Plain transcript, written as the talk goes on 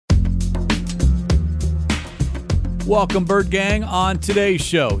Welcome, Bird Gang. On today's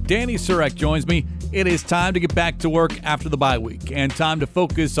show, Danny Surek joins me. It is time to get back to work after the bye week and time to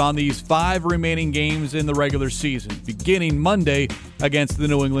focus on these 5 remaining games in the regular season, beginning Monday against the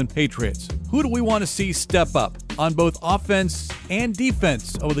New England Patriots. Who do we want to see step up on both offense and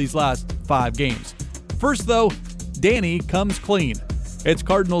defense over these last 5 games? First, though, Danny comes clean. It's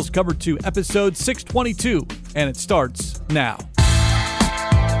Cardinals Cover 2, episode 622, and it starts now.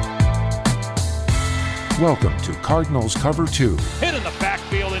 Welcome to Cardinals Cover 2. Hit in the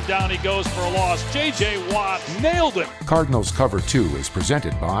backfield and down he goes for a loss. J.J. Watt nailed it. Cardinals Cover 2 is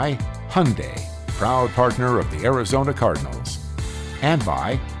presented by Hyundai, proud partner of the Arizona Cardinals. And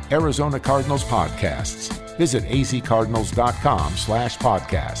by Arizona Cardinals Podcasts. Visit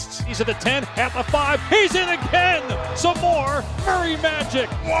azcardinals.com/podcasts. He's at the 10, at the 5. He's in again. Some more Murray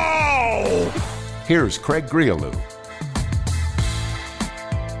magic. Wow. Here's Craig Grialou.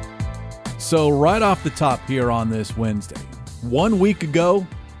 So right off the top here on this Wednesday, 1 week ago,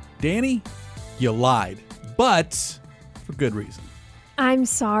 Danny, you lied, but for good reason. I'm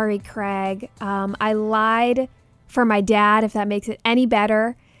sorry, Craig. I lied for my dad, if that makes it any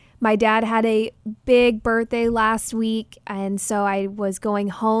better. My dad had a big birthday last week, and so I was going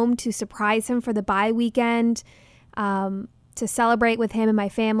home to surprise him for the bye weekend, to celebrate with him and my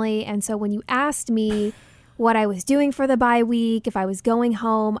family. And so when you asked me what I was doing for the bye week, if I was going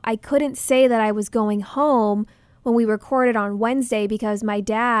home, I couldn't say that I was going home when we recorded on Wednesday because my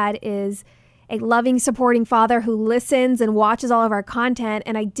dad is a loving, supporting father who listens and watches all of our content,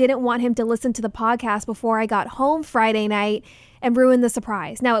 and I didn't want him to listen to the podcast before I got home Friday night and ruin the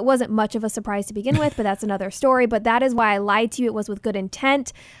surprise. Now, it wasn't much of a surprise to begin with, but that's another story. But that is why I lied to you. It was with good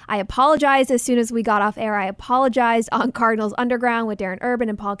intent. I apologized as soon as we got off air. I apologized on Cardinals Underground with Darren Urban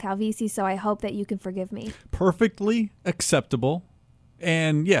and Paul Calvisi, so I hope that you can forgive me. Perfectly acceptable.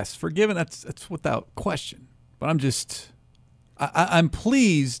 And yes, forgiven, that's without question. But I'm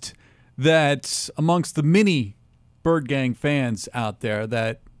pleased that amongst the many Bird Gang fans out there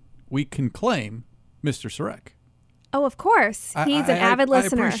that we can claim Mr. Surek. Oh, of course. He's an avid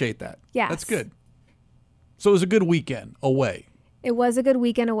listener. I appreciate that. Yes. That's good. So it was a good weekend away. It was a good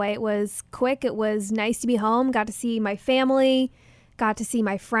weekend away. It was quick. It was nice to be home. Got to see my family. Got to see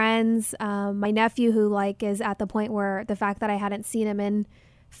my friends. My nephew, who is at the point where the fact that I hadn't seen him in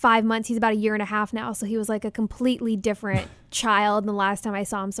 5 months, he's about 1.5 years now. So he was like a completely different child than the last time I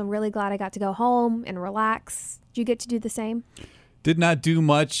saw him. So I'm really glad I got to go home and relax. Did you get to do the same? Did not do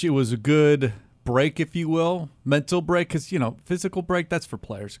much. It was a good break, if you will, mental break, because physical break, that's for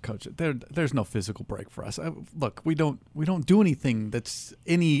players, coach. There's no physical break for us. Look, we don't do anything that's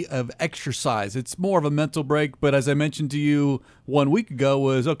any of exercise. It's more of a mental break. But as I mentioned to you 1 week ago,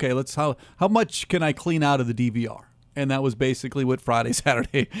 was okay. How much can I clean out of the DVR? And that was basically what Friday,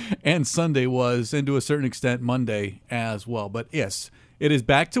 Saturday, and Sunday was, and to a certain extent Monday as well. But yes, it is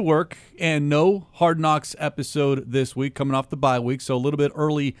back to work, and no Hard Knocks episode this week, coming off the bye week, so a little bit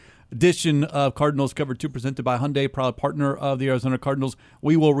early edition of Cardinals Cover 2 presented by Hyundai, proud partner of the Arizona Cardinals.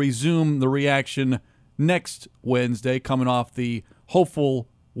 We will resume the reaction next Wednesday, coming off the hopeful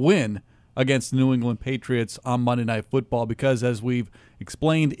win against the New England Patriots on Monday Night Football, because as we've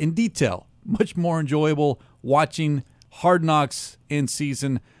explained in detail, much more enjoyable watching Hard Knocks in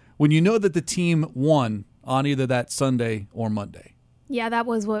season when you know that the team won on either that Sunday or Monday. Yeah, that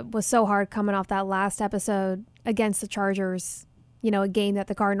was what was so hard coming off that last episode against the Chargers. A game that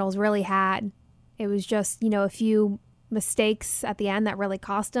the Cardinals really had. It was just, a few mistakes at the end that really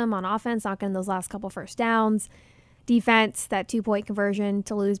cost them on offense, not getting those last couple first downs. Defense, that 2-point conversion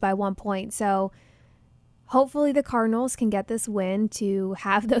to lose by 1 point. So hopefully the Cardinals can get this win to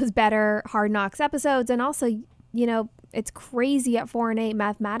have those better Hard Knocks episodes. And also, it's crazy at 4-8.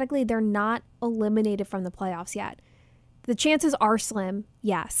 Mathematically, they're not eliminated from the playoffs yet. The chances are slim,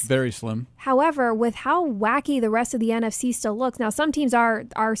 yes. Very slim. However, with how wacky the rest of the NFC still looks, now some teams are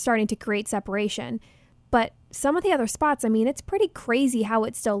starting to create separation, but some of the other spots, it's pretty crazy how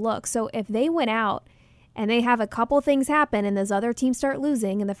it still looks. So if they went out and they have a couple things happen and those other teams start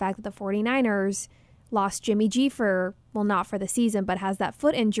losing, and the fact that the 49ers lost Jimmy G not for the season, but has that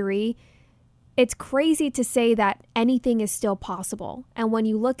foot injury, it's crazy to say that anything is still possible. And when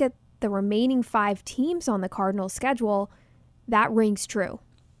you look at the remaining 5 teams on the Cardinals schedule, that rings true.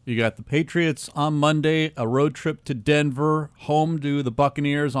 You got the Patriots on Monday, a road trip to Denver, home to the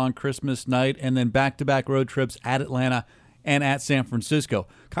Buccaneers on Christmas night, and then back-to-back road trips at Atlanta and at San Francisco.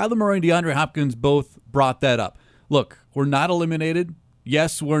 Kyler Murray and DeAndre Hopkins both brought that up. Look, we're not eliminated.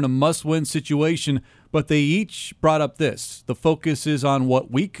 Yes, we're in a must-win situation, but they each brought up this. The focus is on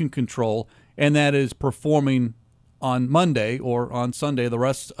what we can control, and that is performing on Monday or on Sunday the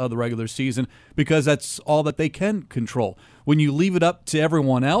rest of the regular season, because that's all that they can control. When you leave it up to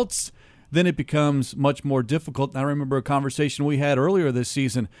everyone else, then it becomes much more difficult. And I remember a conversation we had earlier this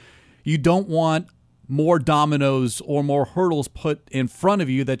season. You don't want more dominoes or more hurdles put in front of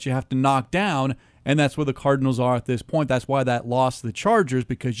you that you have to knock down, and that's where the Cardinals are at this point. That's why that loss to the Chargers,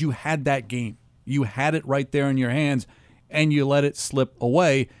 because you had that game. You had it right there in your hands, and you let it slip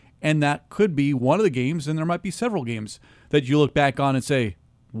away. And that could be one of the games, and there might be several games that you look back on and say,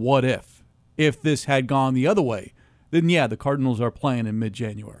 what if? If this had gone the other way, then yeah, the Cardinals are playing in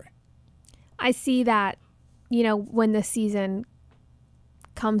mid-January. I see that, when the season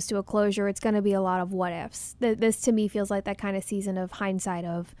comes to a closure, it's going to be a lot of what ifs. This to me feels like that kind of season of hindsight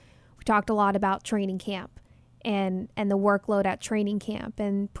of, we talked a lot about training camp and the workload at training camp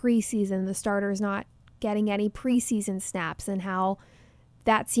and preseason, the starters not getting any preseason snaps, and how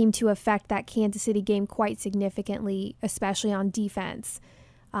that seemed to affect that Kansas City game quite significantly, especially on defense.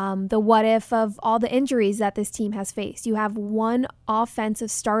 The what if of all the injuries that this team has faced. You have one offensive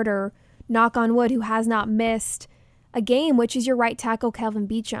starter, knock on wood, who has not missed a game, which is your right tackle, Kelvin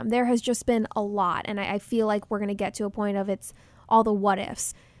Beachum. There has just been a lot, and I feel like we're going to get to a point of it's all the what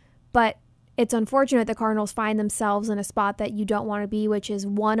ifs. But it's unfortunate the Cardinals find themselves in a spot that you don't want to be, which is,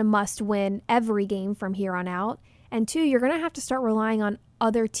 one, a must-win every game from here on out, and two, you're going to have to start relying on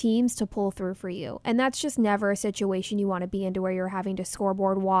other teams to pull through for you. And that's just never a situation you want to be into, where you're having to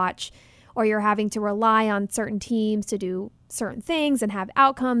scoreboard watch or you're having to rely on certain teams to do certain things and have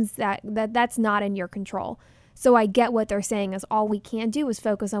outcomes that's not in your control. So I get what they're saying is all we can do is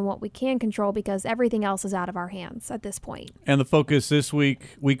focus on what we can control, because everything else is out of our hands at this point. And the focus this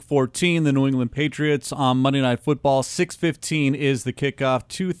week, Week 14, the New England Patriots on Monday Night Football. 6:15 is the kickoff,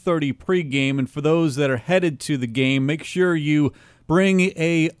 2:30 pregame. And for those that are headed to the game, make sure you bring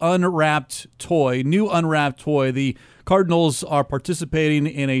a unwrapped toy, new unwrapped toy. The Cardinals are participating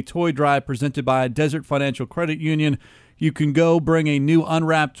in a toy drive presented by Desert Financial Credit Union. You can go bring a new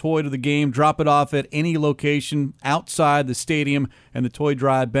unwrapped toy to the game, drop it off at any location outside the stadium, and the toy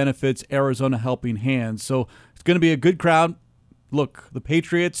drive benefits Arizona Helping Hands. So it's going to be a good crowd. Look, the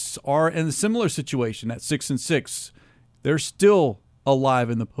Patriots are in a similar situation at 6-6. They're still alive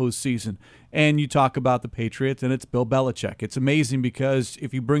in the postseason. And you talk about the Patriots, and it's Bill Belichick. It's amazing because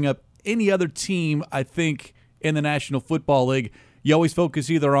if you bring up any other team, I think, in the National Football League, you always focus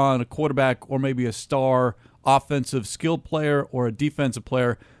either on a quarterback or maybe a star offensive skilled player or a defensive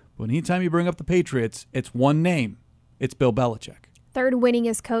player. But anytime you bring up the Patriots, it's one name. It's Bill Belichick. Third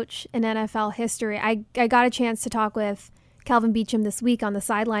winningest coach in NFL history. I got a chance to talk with Kelvin Beachum this week on the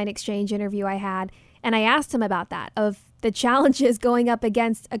Sideline Exchange interview I had, and I asked him about that, of the challenges going up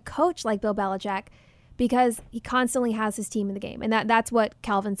against a coach like Bill Belichick, because he constantly has his team in the game. And that's what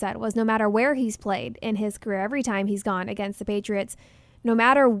Kelvin said, was no matter where he's played in his career, every time he's gone against the Patriots, no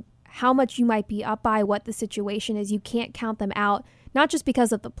matter how much you might be up by, what the situation is, you can't count them out, not just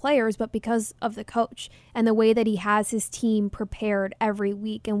because of the players, but because of the coach and the way that he has his team prepared every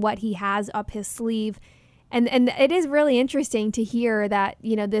week and what he has up his sleeve. And it is really interesting to hear that,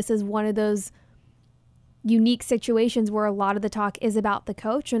 this is one of those unique situations where a lot of the talk is about the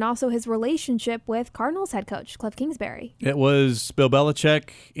coach and also his relationship with Cardinals head coach Cliff Kingsbury. It was Bill Belichick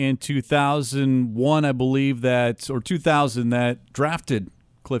in 2001, I believe, or 2000, that drafted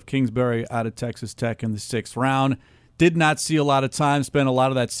Cliff Kingsbury out of Texas Tech in the 6th round. Did not see a lot of time, spent a lot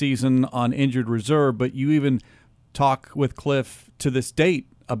of that season on injured reserve, but you even talk with Cliff to this date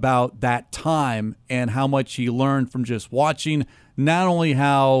about that time and how much he learned from just watching not only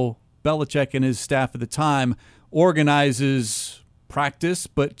how Belichick and his staff at the time organizes practice,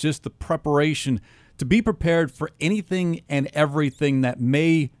 but just the preparation to be prepared for anything and everything that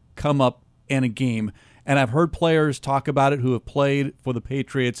may come up in a game. And I've heard players talk about it who have played for the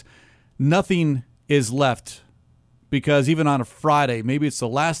Patriots. Nothing is left, because even on a Friday, maybe it's the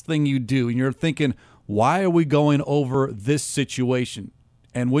last thing you do, and you're thinking, why are we going over this situation?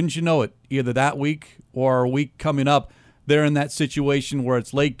 And wouldn't you know it, either that week or a week coming up, they're in that situation where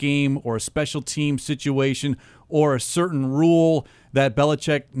it's late game or a special team situation or a certain rule that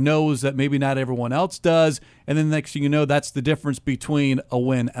Belichick knows that maybe not everyone else does. And then the next thing you know, that's the difference between a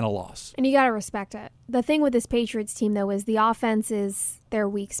win and a loss. And you got to respect it. The thing with this Patriots team, though, is the offense is their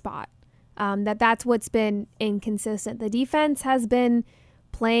weak spot. That's what's been inconsistent. The defense has been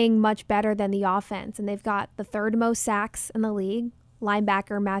playing much better than the offense, and they've got the third most sacks in the league.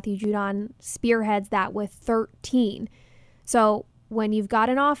 Linebacker Matthew Judon spearheads that with 13. So when you've got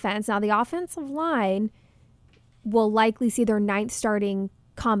an offense, now the offensive line will likely see their 9th starting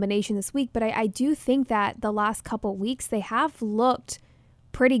combination this week, but I do think that the last couple weeks they have looked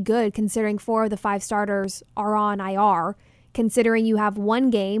pretty good considering 4 of the 5 starters are on IR, considering you have one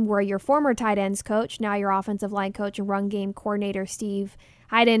game where your former tight ends coach, now your offensive line coach and run game coordinator Steve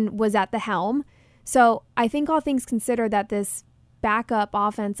Hayden was at the helm. So I think all things considered that this backup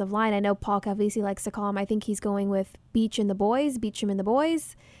offensive line, I know Paul Calvisi likes to call him, I think he's going with Beachum and the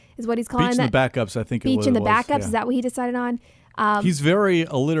boys is what he's calling Beach that. and the backups, I think Beach it and the was. backups, Yeah. is that what he decided on? He's very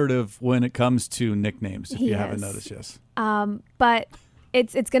alliterative when it comes to nicknames, if He you haven't is. noticed, yes. But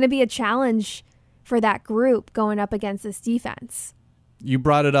it's going to be a challenge for that group going up against this defense. You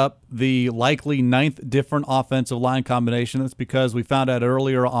brought it up, the likely 9th different offensive line combination. That's because we found out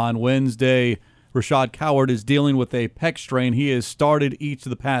earlier on Wednesday Rashad Coward is dealing with a pec strain. He has started each of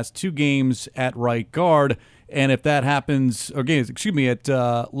the past 2 games at right guard, and if that happens, at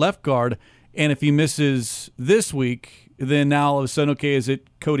left guard, and if he misses this week, then now all of a sudden, okay, is it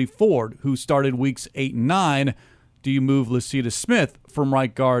Cody Ford, who started weeks 8 and 9? Do you move Lacita Smith from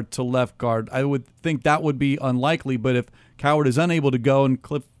right guard to left guard? I would think that would be unlikely, but if Coward is unable to go, and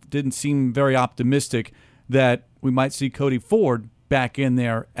Cliff didn't seem very optimistic that we might see Cody Ford back in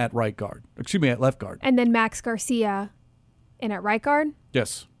there at at left guard. And then Max Garcia in at right guard.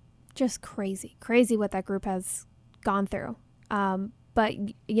 Yes. Just crazy what that group has gone through. But,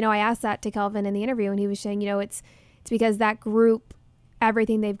 I asked that to Kelvin in the interview, and he was saying, it's because that group,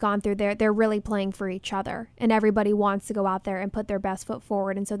 everything they've gone through, they're really playing for each other, and everybody wants to go out there and put their best foot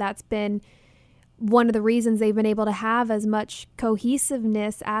forward. And so that's been one of the reasons they've been able to have as much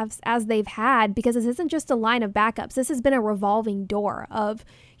cohesiveness as they've had, because this isn't just a line of backups. This has been a revolving door of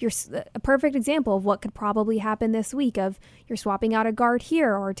a perfect example of what could probably happen this week of you're swapping out a guard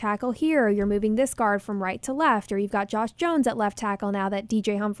here or a tackle here, or you're moving this guard from right to left, or you've got Josh Jones at left tackle now that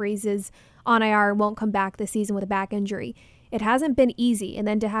DJ Humphries is on IR and won't come back this season with a back injury. It hasn't been easy. And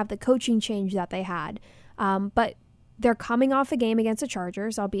then to have the coaching change that they had. But they're coming off a game against the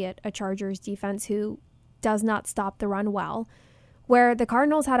Chargers, albeit a Chargers defense who does not stop the run well, where the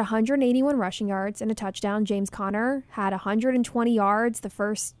Cardinals had 181 rushing yards and a touchdown. James Conner had 120 yards, the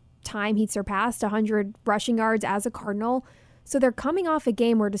first time he'd surpassed 100 rushing yards as a Cardinal. So they're coming off a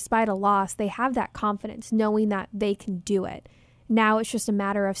game where, despite a loss, they have that confidence, knowing that they can do it. Now it's just a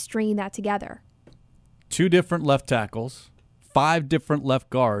matter of stringing that together. 2 different left tackles, 5 different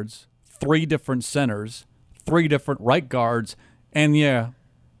left guards, 3 different centers, 3 different right guards, and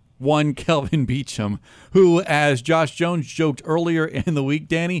one Kelvin Beachum, who, as Josh Jones joked earlier in the week,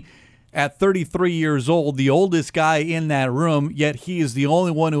 Danny, at 33 years old, the oldest guy in that room, yet he is the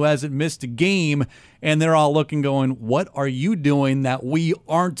only one who hasn't missed a game, and they're all looking going, what are you doing that we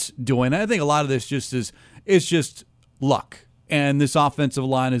aren't doing? And I think a lot of this it's just luck, and this offensive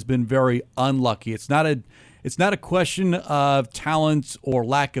line has been very unlucky. It's not a question of talent or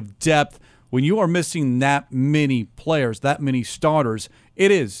lack of depth. When you are missing that many players, that many starters,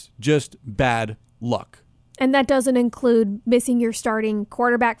 it is just bad luck. And that doesn't include missing your starting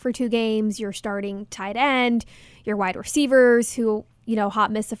quarterback for 2 games, your starting tight end, your wide receivers who, Hop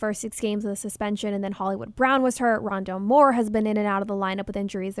missed the first 6 games with a suspension, and then Hollywood Brown was hurt. Rondale Moore has been in and out of the lineup with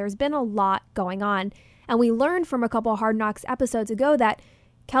injuries. There's been a lot going on. And we learned from a couple of Hard Knocks episodes ago that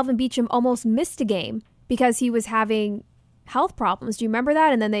Kelvin Beachum almost missed a game because he was having health problems. Do you remember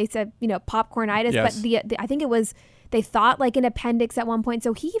that? And then they said, popcornitis. Yes. But I think it was, they thought like an appendix at one point.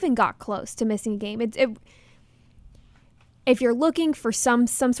 So he even got close to missing a game. If you're looking for some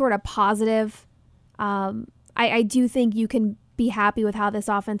sort of positive, I do think you can be happy with how this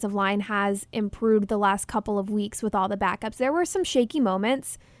offensive line has improved the last couple of weeks with all the backups. There were some shaky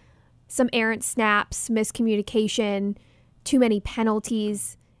moments, some errant snaps, miscommunication, too many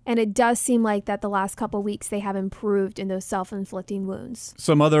penalties. And it does seem like that the last couple of weeks they have improved in those self-inflicting wounds.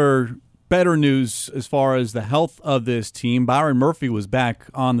 Some other better news as far as the health of this team. Byron Murphy was back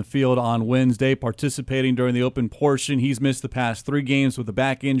on the field on Wednesday, participating during the open portion. He's missed the past 3 games with a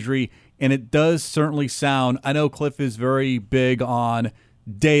back injury, and it does certainly sound, I know Cliff is very big on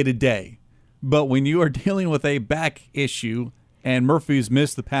day-to-day, but when you are dealing with a back issue and Murphy's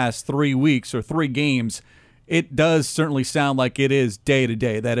missed the past 3 weeks or 3 games, it does certainly sound like it is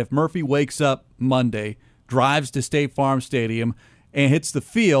day-to-day, that if Murphy wakes up Monday, drives to State Farm Stadium, and hits the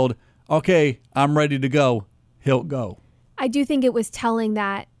field, okay, I'm ready to go, he'll go. I do think it was telling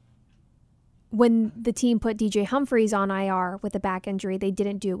that when the team put DJ Humphries on IR with a back injury, they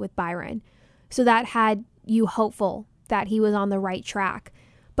didn't do it with Byron. So that had you hopeful that he was on the right track.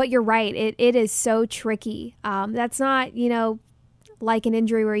 But you're right, it is so tricky. That's not, like an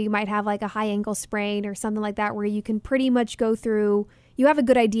injury where you might have like a high ankle sprain or something like that, where you can pretty much go through, you have a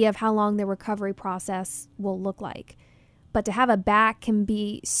good idea of how long the recovery process will look like. But to have a back can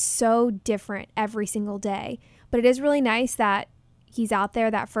be so different every single day. But it is really nice that, he's out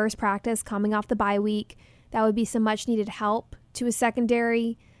there that first practice coming off the bye week. That would be some much needed help to his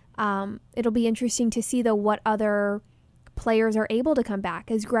secondary. It'll be interesting to see, though, what other players are able to come back.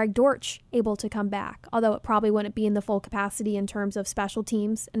 Is Greg Dortch able to come back? Although it probably wouldn't be in the full capacity in terms of special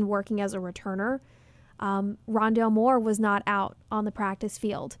teams and working as a returner. Rondale Moore was not out on the practice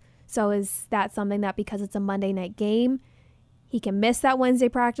field. So is that something that, because it's a Monday night game, he can miss that Wednesday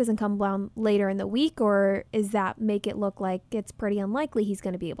practice and come down later in the week? Or is that make it look like it's pretty unlikely he's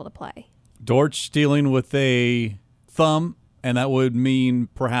going to be able to play? Dortch dealing with a thumb, and that would mean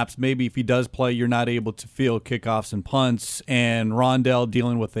perhaps maybe if he does play, you're not able to field kickoffs and punts. And Rondale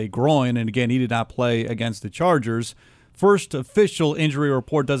dealing with a groin, and again, he did not play against the Chargers. First official injury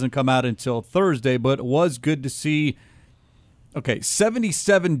report doesn't come out until Thursday, but it was good to see.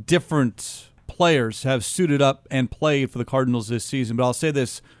 77 different players have suited up and played for the Cardinals this season. But I'll say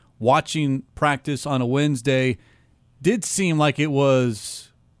this, watching practice on a Wednesday did seem like it was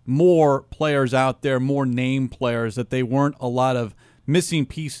more players out there, more name players, that they weren't a lot of missing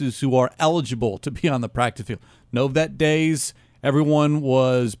pieces who are eligible to be on the practice field. No vet days. Everyone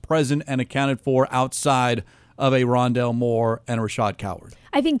was present and accounted for outside of a Rondale Moore and a Rashad Coward.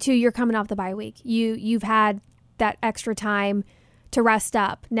 I think, too, you're coming off the bye week. You've had that extra time to rest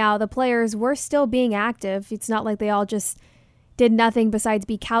up. Now, the players were still being active. It's not like they all just did nothing besides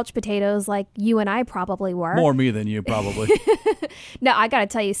be couch potatoes like you and I probably were. More me than you, probably. No, I got to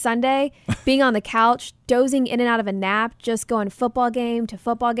tell you, Sunday, being on the couch, dozing in and out of a nap, just going football game to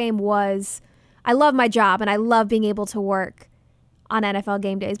football game was, I love my job and I love being able to work on NFL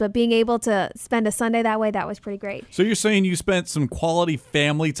game days, but being able to spend a Sunday that way, that was pretty great. So you're saying you spent some quality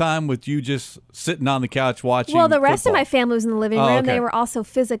family time with you just sitting on the couch watching Well, the rest football. of my family was in the living room. Okay. They were also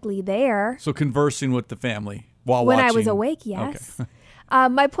physically there. So conversing with the family while when watching. I was awake, yes. Okay.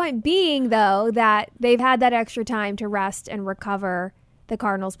 My point being, though, that they've had that extra time to rest and recover, the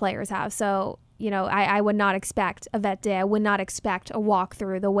Cardinals players have. So, I would not expect a vet day. I would not expect a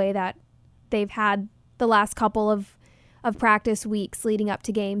walkthrough the way that they've had the last couple of practice weeks leading up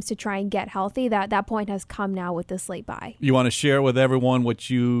to games to try and get healthy. That point has come now with this late bye. You want to share with everyone what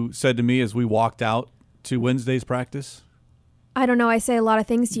you said to me as we walked out to Wednesday's practice? I don't know. I say a lot of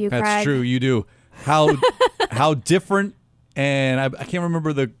things to you, Craig. That's true. You do. How different, and I can't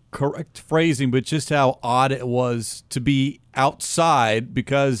remember the correct phrasing, but just how odd it was to be outside,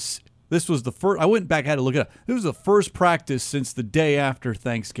 because this was the first. I went back, had to look it up. It was the first practice since the day after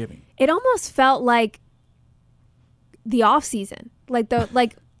Thanksgiving. It almost felt like the off season, like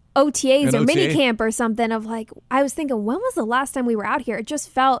OTAs or mini camp or something. Of like, I was thinking, when was the last time we were out here? It just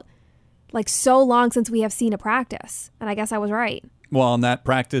felt like so long since we have seen a practice, and I guess I was right. Well, on that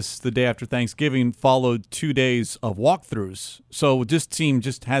practice, the day after Thanksgiving followed 2 days of walkthroughs. So this team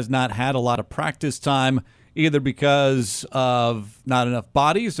just has not had a lot of practice time, either because of not enough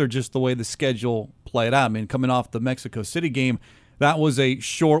bodies or just the way the schedule played out. I mean, coming off the Mexico City game, that was a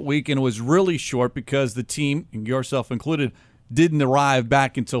short week, and it was really short because the team, and yourself included, didn't arrive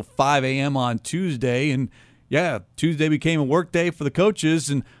back until 5 a.m. on Tuesday. And, yeah, Tuesday became a work day for the coaches,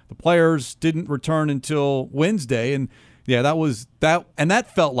 and the players didn't return until Wednesday. And, yeah, that was that, and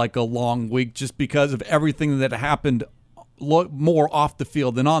that felt like a long week just because of everything that happened more off the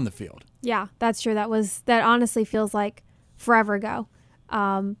field than on the field. Yeah, that's true. That honestly feels like forever ago,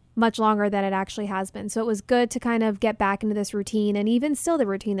 much longer than it actually has been. So it was good to kind of get back into this routine, and even still the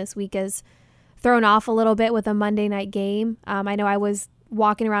routine this week is thrown off a little bit with a Monday night game. I know I was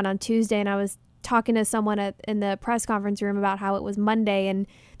walking around on Tuesday and I was talking to someone in the press conference room about how it was Monday and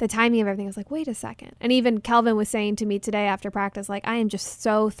the timing of everything. I was like, wait a second. And even Kelvin was saying to me today after practice, like, I am just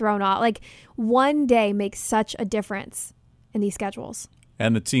so thrown off. Like, one day makes such a difference in these schedules.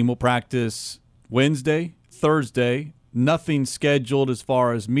 And the team will practice Wednesday, Thursday, nothing scheduled as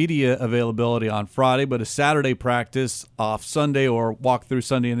far as media availability on Friday, but a Saturday practice off Sunday or walk through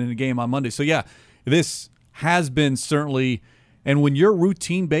Sunday and then a game on Monday. So, yeah, this has been certainly, and when you're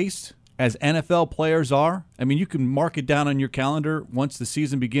routine-based, as NFL players are, I mean, you can mark it down on your calendar once the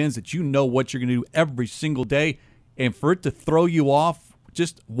season begins that you know what you're going to do every single day. And for it to throw you off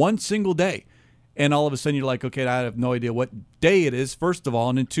just one single day, and all of a sudden you're like, okay, I have no idea what day it is, first of all,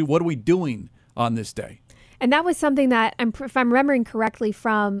 and then two, what are we doing on this day? And that was something that, if I'm remembering correctly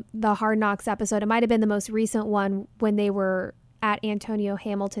from the Hard Knocks episode, it might have been the most recent one when they were at Antonio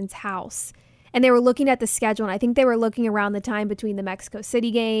Hamilton's house. And they were looking at the schedule, and I think they were looking around the time between the Mexico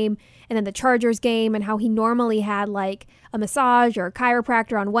City game and then the Chargers game, and how he normally had like a massage or a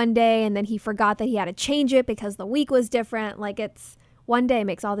chiropractor on one day, and then he forgot that he had to change it because the week was different. Like, it's one day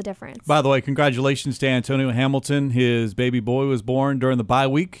makes all the difference. By the way, congratulations to Antonio Hamilton. His baby boy was born during the bye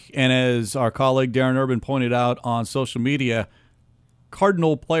week, and as our colleague Darren Urban pointed out on social media,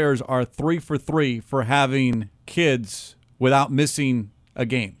 Cardinal players are 3 for 3 for having kids without missing a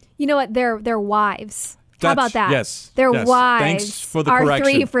game. You know what? Their wives. How about that? Yes. Their yes. wives Thanks for the are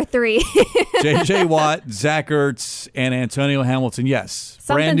correction. 3 for 3. J.J. Watt, Zach Ertz, and Antonio Hamilton. Yes.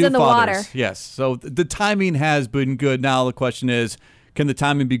 Something's brand new in the fathers. water. Yes. So the timing has been good. Now the question is, can the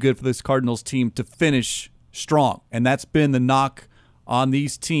timing be good for this Cardinals team to finish strong? And that's been the knock on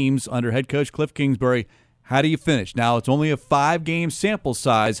these teams under head coach Cliff Kingsbury. How do you finish? Now it's only a 5-game sample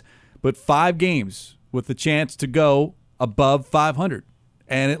size, but 5 games with the chance to go above 500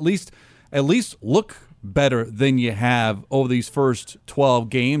 and at least look better than you have over these first 12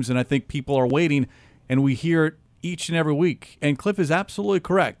 games. And I think people are waiting, and we hear it each and every week. And Cliff is absolutely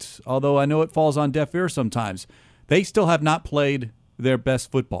correct, although I know it falls on deaf ears sometimes. They still have not played their best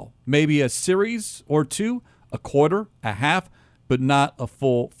football. Maybe a series or two, a quarter, a half, but not a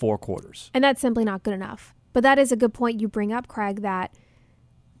full 4 quarters. And that's simply not good enough. But that is a good point you bring up, Craig, that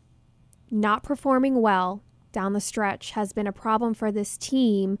not performing well down the stretch has been a problem for this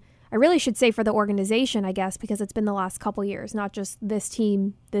team. I really should say for the organization, I guess, because it's been the last couple years, not just this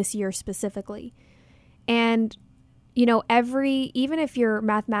team this year specifically. And, you know, even if you're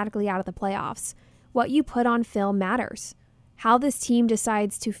mathematically out of the playoffs, what you put on film matters. How this team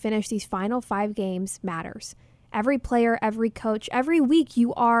decides to finish these final 5 games matters. Every player, every coach, every week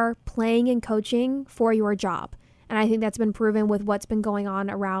you are playing and coaching for your job. And I think that's been proven with what's been going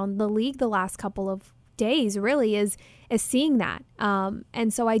on around the league the last couple of days, really, is seeing that.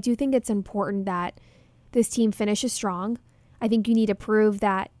 And so I do think it's important that this team finishes strong. I think you need to prove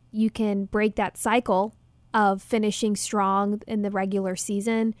that you can break that cycle of finishing strong in the regular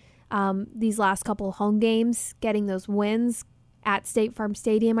season. These last couple of home games, getting those wins at State Farm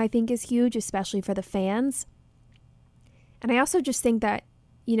Stadium, I think is huge, especially for the fans. And I also just think that,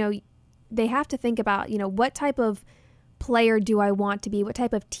 you know, they have to think about, you know, what type of player do I want to be? What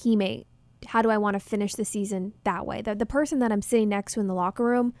type of teammate? How do I want to finish the season that way? The person that I'm sitting next to in the locker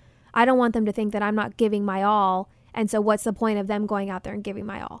room, I don't want them to think that I'm not giving my all. And so what's the point of them going out there and giving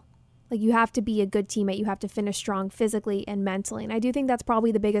my all? Like, you have to be a good teammate. You have to finish strong physically and mentally. And I do think that's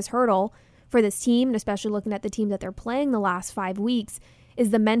probably the biggest hurdle for this team, and especially looking at the team that they're playing the last 5 weeks,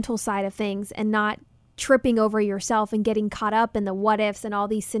 is the mental side of things and not tripping over yourself and getting caught up in the what ifs and all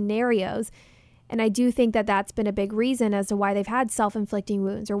these scenarios. And I do think that that's been a big reason as to why they've had self-inflicting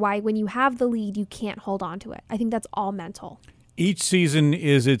wounds, or why when you have the lead, you can't hold on to it. I think that's all mental. Each season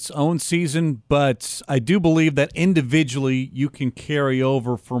is its own season, but I do believe that individually you can carry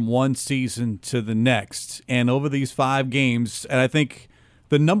over from one season to the next. And over these 5 games, and I think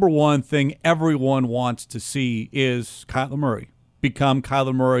the number one thing everyone wants to see is Kyler Murray become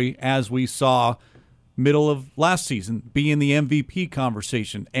Kyler Murray, as we saw middle of last season, be in the MVP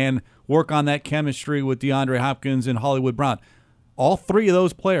conversation and work on that chemistry with DeAndre Hopkins and Hollywood Brown. All 3 of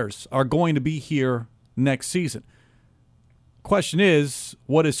those players are going to be here next season. Question is,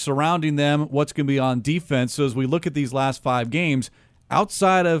 what is surrounding them? What's going to be on defense? So as we look at these last 5 games,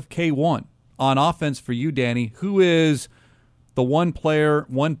 outside of K1 on offense for you, Danny, who is the one player,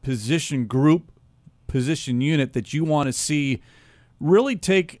 one position group, position unit that you want to see really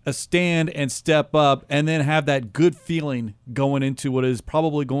take a stand and step up, and then have that good feeling going into what is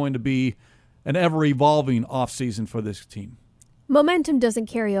probably going to be an ever-evolving offseason for this team? Momentum doesn't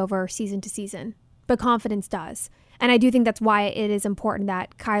carry over season to season, but confidence does. And I do think that's why it is important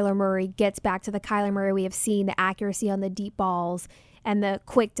that Kyler Murray gets back to the Kyler Murray we have seen, the accuracy on the deep balls and the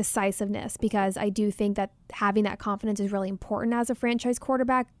quick decisiveness, because I do think that having that confidence is really important as a franchise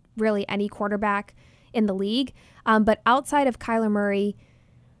quarterback, really any quarterback in the league. But outside of Kyler Murray,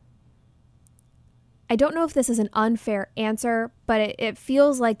 I don't know if this is an unfair answer, but it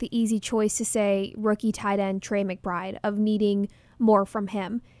feels like the easy choice to say rookie tight end Trey McBride, of needing more from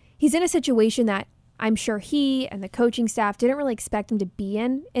him. He's in a situation that I'm sure he and the coaching staff didn't really expect him to be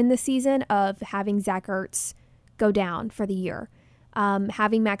in the season, of having Zach Ertz go down for the year,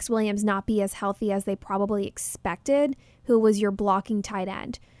 having Max Williams not be as healthy as they probably expected, who was your blocking tight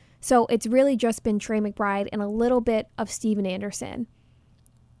end. So it's really just been Trey McBride and a little bit of Steven Anderson.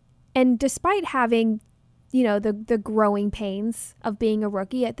 And despite having, you know, the growing pains of being a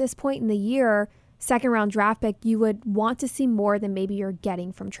rookie at this point in the year, 2nd-round draft pick, you would want to see more than maybe you're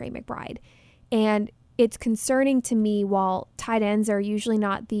getting from Trey McBride. And it's concerning to me, while tight ends are usually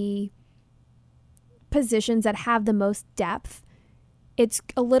not the positions that have the most depth, it's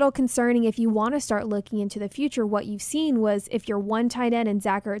a little concerning if you want to start looking into the future. What you've seen was, if your one tight end and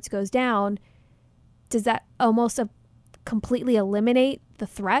Zach Ertz goes down, does that almost completely eliminate the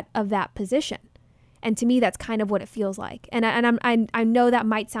threat of that position? And to me, that's kind of what it feels like. And I know that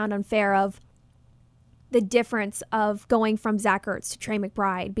might sound unfair, of the difference of going from Zach Ertz to Trey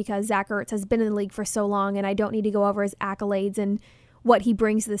McBride, because Zach Ertz has been in the league for so long, and I don't need to go over his accolades and what he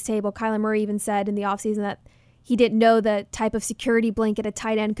brings to this table. Kyler Murray even said in the offseason that he didn't know the type of security blanket a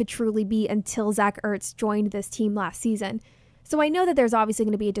tight end could truly be until Zach Ertz joined this team last season. So I know that there's obviously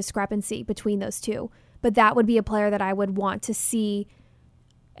going to be a discrepancy between those two, but that would be a player that I would want to see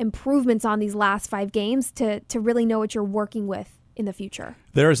improvements on these last 5 games to really know what you're working with in the future.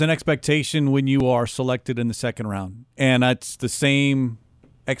 There is an expectation when you are selected in the second round, and that's the same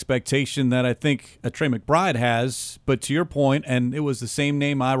expectation that I think Trey McBride has. But to your point, and it was the same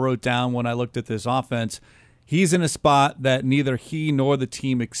name I wrote down when I looked at this offense, he's in a spot that neither he nor the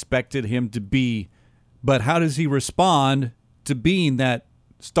team expected him to be. But how does he respond to being that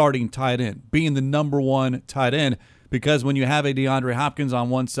starting tight end, being the number one tight end? Because when you have a DeAndre Hopkins on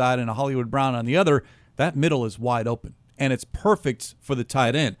one side and a Hollywood Brown on the other, that middle is wide open, and it's perfect for the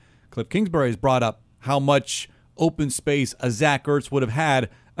tight end. Cliff Kingsbury has brought up how much open space a Zach Ertz would have had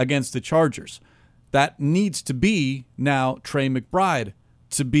against the Chargers. That needs to be now Trey McBride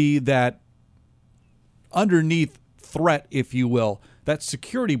to be that underneath threat, if you will, that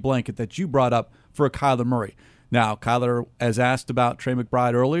security blanket that you brought up for Kyler Murray. Now, Kyler, as asked about Trey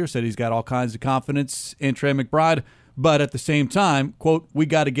McBride earlier, said he's got all kinds of confidence in Trey McBride, but at the same time, quote, we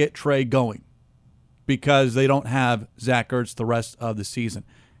got to get Trey going because they don't have Zach Ertz the rest of the season.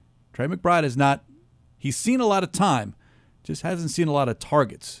 Trey McBride is not, he's seen a lot of time, just hasn't seen a lot of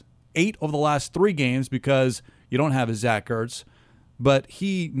targets. 8 over the last 3 games because you don't have a Zach Ertz, but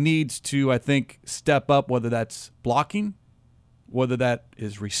he needs to, I think, step up, whether that's blocking, whether that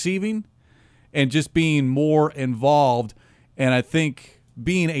is receiving, and just being more involved, and I think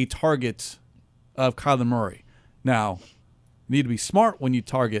being a target of Kyler Murray. Now, you need to be smart when you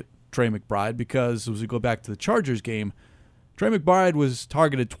target Trey McBride because as we go back to the Chargers game, Trey McBride was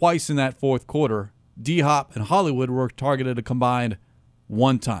targeted twice in that fourth quarter. D-Hop and Hollywood were targeted a combined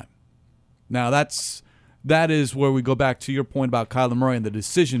 1 time. Now, that is where we go back to your point about Kyler Murray and the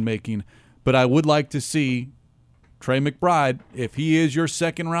decision-making, but I would like to see Trey McBride, if he is your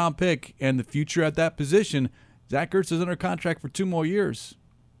second-round pick and the future at that position, Zach Ertz is under contract for 2 more years,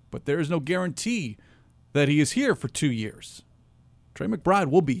 but there is no guarantee that he is here for 2 years. Trey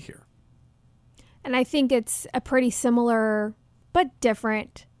McBride will be here. And I think it's a pretty similar but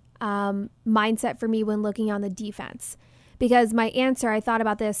different mindset for me when looking on the defense. Because my answer, I thought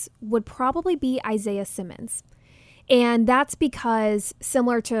about this, would probably be Isaiah Simmons. And that's because,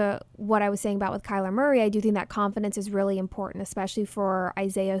 similar to what I was saying about with Kyler Murray, I do think that confidence is really important, especially for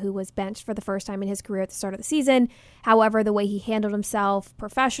Isaiah, who was benched for the first time in his career at the start of the season. However, the way he handled himself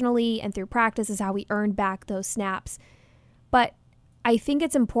professionally and through practice is how he earned back those snaps. But I think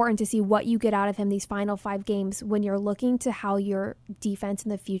it's important to see what you get out of him these final 5 games when you're looking to how your defense in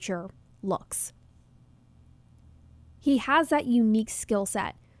the future looks. He has that unique skill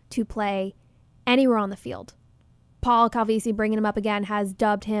set to play anywhere on the field. Paul Calvisi, bringing him up again, has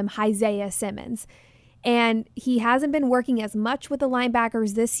dubbed him Isaiah Simmons. And he hasn't been working as much with the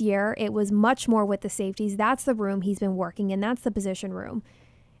linebackers this year. It was much more with the safeties. That's the room he's been working in. That's the position room.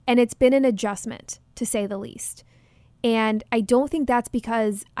 And it's been an adjustment, to say the least. And I don't think that's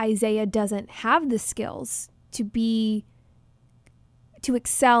because Isaiah doesn't have the skills to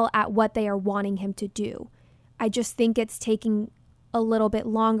excel at what they are wanting him to do. I just think it's taking a little bit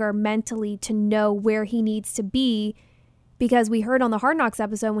longer mentally to know where he needs to be, because we heard on the Hard Knocks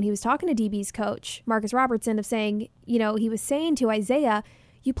episode when he was talking to DB's coach, Marcus Robertson, of saying, he was saying to Isaiah,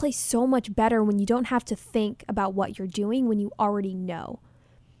 you play so much better when you don't have to think about what you're doing, when you already know.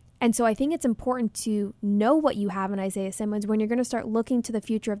 And so I think it's important to know what you have in Isaiah Simmons when you're going to start looking to the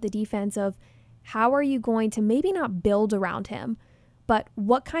future of the defense of how are you going to maybe not build around him, but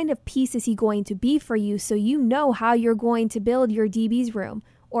what kind of piece is he going to be for you so you know how you're going to build your DB's room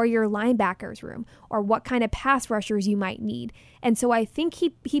or your linebackers room or what kind of pass rushers you might need. And so I think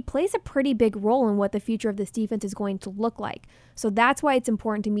he plays a pretty big role in what the future of this defense is going to look like. So that's why it's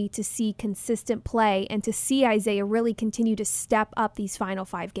important to me to see consistent play and to see Isaiah really continue to step up these final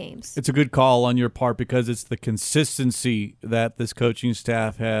 5 games. It's a good call on your part because it's the consistency that this coaching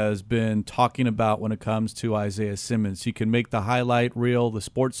staff has been talking about when it comes to Isaiah Simmons. He can make the highlight reel, the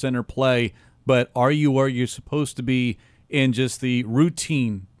SportsCenter play, but are you where you're supposed to be in just the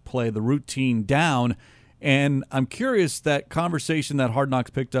routine play, the routine down? And I'm curious, that conversation that Hard Knocks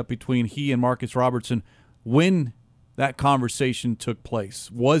picked up between he and Marcus Robertson, when that conversation took place.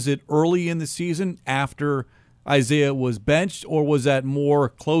 Was it early in the season after Isaiah was benched, or was that more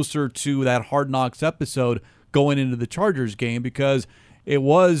closer to that Hard Knocks episode going into the Chargers game? Because it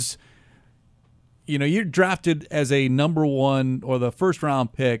was, you're drafted as a number 1 or the first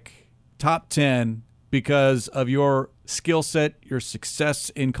round pick, top 10, because of your skill set, your success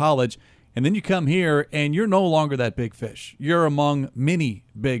in college. And then you come here and you're no longer that big fish. You're among many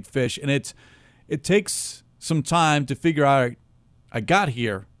big fish. And it takes some time to figure out, I got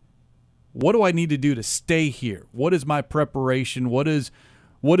here. What do I need to do to stay here? What is my preparation? What is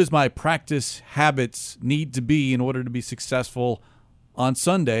my practice habits need to be in order to be successful on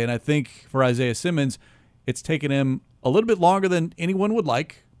Sunday? And I think for Isaiah Simmons, it's taken him a little bit longer than anyone would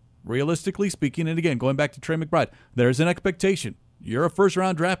like, realistically speaking. And again, going back to Trey McBride, there's an expectation. You're a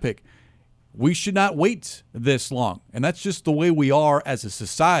first-round draft pick. We should not wait this long. And that's just the way we are as a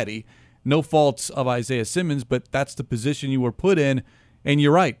society. No faults of Isaiah Simmons, but that's the position you were put in. And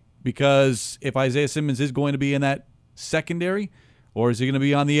you're right, because if Isaiah Simmons is going to be in that secondary, or is he going to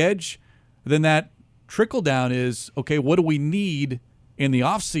be on the edge, then that trickle down is, okay, what do we need in the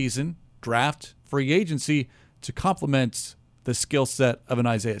offseason, draft, free agency, to complement the skill set of an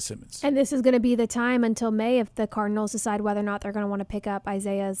Isaiah Simmons? And this is going to be the time until May if the Cardinals decide whether or not they're going to want to pick up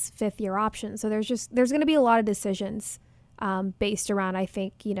Isaiah's fifth-year option. So there's going to be a lot of decisions based around, I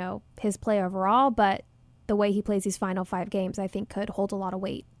think, his play overall, but the way he plays these final 5 games, I think, could hold a lot of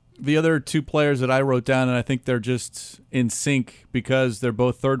weight. The other 2 players that I wrote down, and I think they're just in sync because they're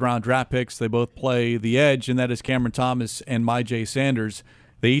both third-round draft picks. They both play the edge, and that is Cameron Thomas and Myjai Sanders.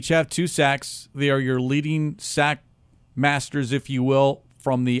 They each have 2 sacks. They are your leading sack masters, if you will,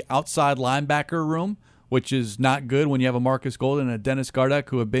 from the outside linebacker room, which is not good when you have a Marcus Golden and a Dennis Gardeck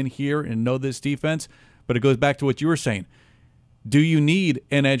who have been here and know this defense. But it goes back to what you were saying. Do you need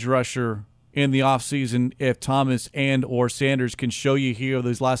an edge rusher in the offseason if Thomas and or Sanders can show you here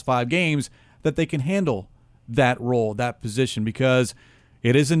those last 5 games that they can handle that role, that position? Because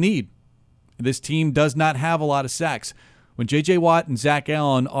it is a need. This team does not have a lot of sacks. When J.J. Watt and Zach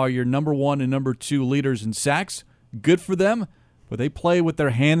Allen are your number 1 and number 2 leaders in sacks, good for them, but they play with their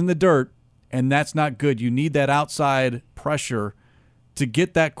hand in the dirt, and that's not good. You need that outside pressure to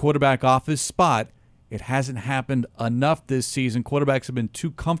get that quarterback off his spot. It hasn't happened enough this season. Quarterbacks have been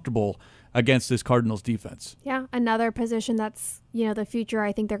too comfortable against this Cardinals defense. Yeah, another position that's, the future.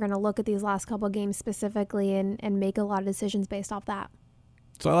 I think they're going to look at these last couple of games specifically and make a lot of decisions based off that.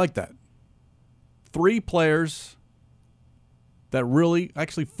 So I like that. 3 players that really,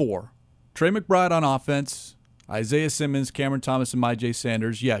 actually 4. Trey McBride on offense, Isaiah Simmons, Cameron Thomas, and Myjai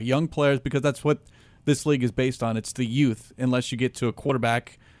Sanders. Yeah, young players, because that's what this league is based on. It's the youth, unless you get to a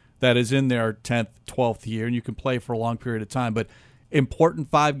quarterback that is in their 10th, 12th year, and you can play for a long period of time. But important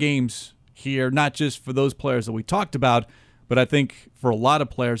 5 games here, not just for those players that we talked about, but I think for a lot of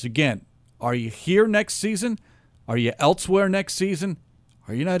players. Again, are you here next season? Are you elsewhere next season?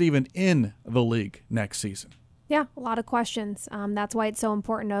 Are you not even in the league next season? Yeah, a lot of questions. That's why it's so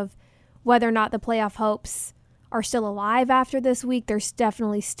important of whether or not the playoff hopes are still alive after this week. There's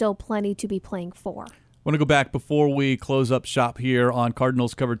definitely still plenty to be playing for. I want to go back before we close up shop here on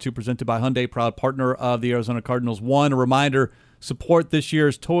Cardinals Cover 2 presented by Hyundai, proud partner of the Arizona Cardinals. One, a reminder, support this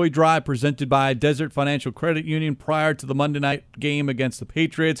year's toy drive presented by Desert Financial Credit Union prior to the Monday night game against the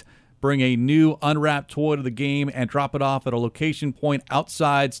Patriots. Bring a new unwrapped toy to the game and drop it off at a location point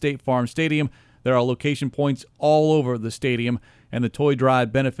outside State Farm Stadium. There are location points all over the stadium, and the toy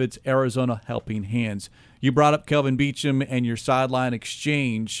drive benefits Arizona Helping Hands. You brought up Kelvin Beachum and your sideline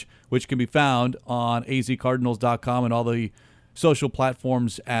exchange, which can be found on azcardinals.com and all the social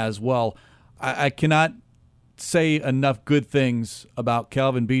platforms as well. I cannot say enough good things about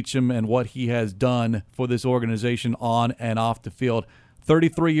Kelvin Beachum and what he has done for this organization on and off the field.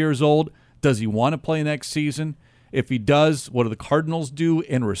 33 years old. Does he want to play next season? If he does, what do the Cardinals do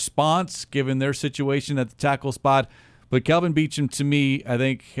in response, given their situation at the tackle spot? But Kelvin Beachum, to me, I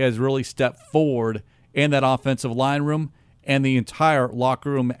think has really stepped forward in that offensive line room and the entire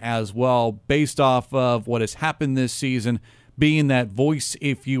locker room as well, based off of what has happened this season, being that voice,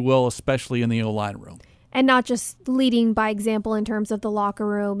 if you will, especially in the O-line room. And not just leading by example in terms of the locker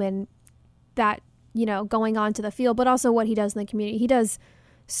room and that, going on to the field, but also what he does in the community. He does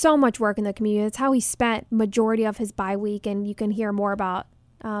so much work in the community. That's how he spent majority of his bye week, and you can hear more about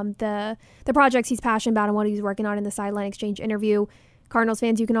the projects he's passionate about and what he's working on in the Sideline Exchange interview. Cardinals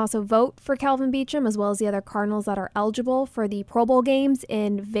fans, you can also vote for Kelvin Beachum, as well as the other Cardinals that are eligible for the Pro Bowl games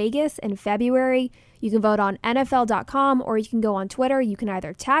in Vegas in February. You can vote on NFL.com, or you can go on Twitter. You can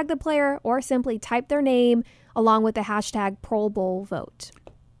either tag the player or simply type their name along with the hashtag Pro Bowl vote.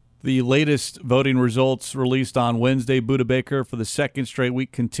 The latest voting results released on Wednesday. Budda Baker, for the second straight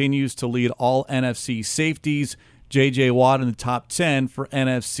week, continues to lead all NFC safeties. J.J. Watt in the top 10 for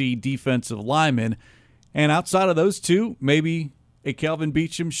NFC defensive linemen. And outside of those two, maybe a Kelvin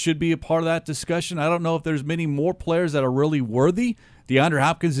Beachum should be a part of that discussion. I don't know if there's many more players that are really worthy. DeAndre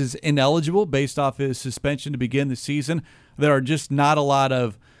Hopkins is ineligible based off his suspension to begin the season. There are just not a lot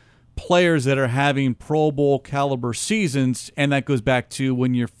of players that are having Pro Bowl caliber seasons, and that goes back to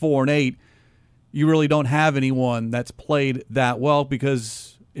when you're 4-8, you really don't have anyone that's played that well,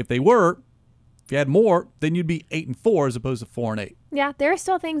 because if you had more, then you'd be 8-4 as opposed to 4-8. Yeah, there are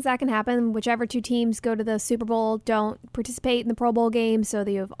still things that can happen. Whichever two teams go to the Super Bowl don't participate in the Pro Bowl game, so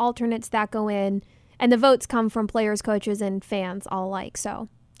you have alternates that go in, and the votes come from players, coaches, and fans all alike. So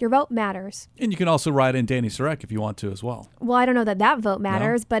your vote matters. And you can also write in Danny Sarek if you want to as well. Well, I don't know that vote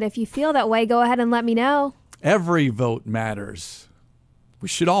matters, but if you feel that way, go ahead and let me know. Every vote matters. We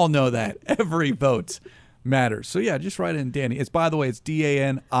should all know that. Every vote matters. So, yeah, just write in Danny. By the way, it's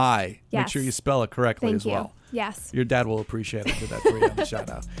D-A-N-I. Yes. Make sure you spell it correctly as well. Yes. Your dad will appreciate it. Did that for you on the shout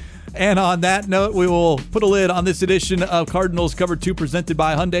out. And on that note, we will put a lid on this edition of Cardinals Cover 2 presented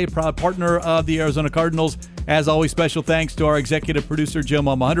by Hyundai, proud partner of the Arizona Cardinals. As always, special thanks to our executive producer, Jim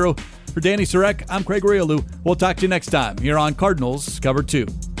Almohandro. For Danny Sarek, I'm Craig Riolu. We'll talk to you next time here on Cardinals Cover 2.